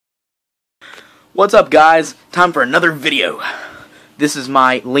What's up, guys? Time for another video. This is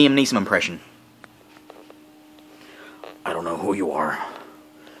my Liam Neeson impression. I don't know who you are,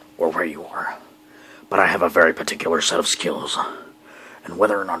 or where you are, but I have a very particular set of skills. And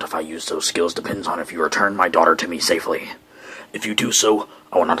whether or not if I use those skills depends on if you return my daughter to me safely. If you do so,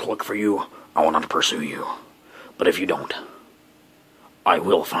 I will not look for you, I will not pursue you. But if you don't, I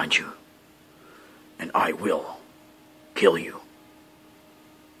will find you. And I will kill you.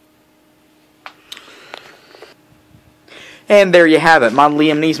 And there you have it, my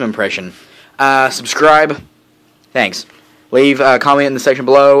Liam Neeson impression. Subscribe. Thanks. Leave a comment in the section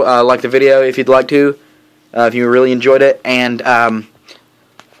below. Like the video if you'd like to, if you really enjoyed it. And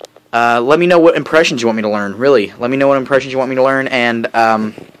let me know what impressions you want me to learn. Really, let me know what impressions you want me to learn. And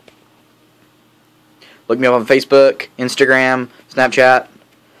look me up on Facebook, Instagram, Snapchat,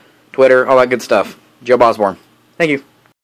 Twitter, all that good stuff. Joe Bosborn. Thank you.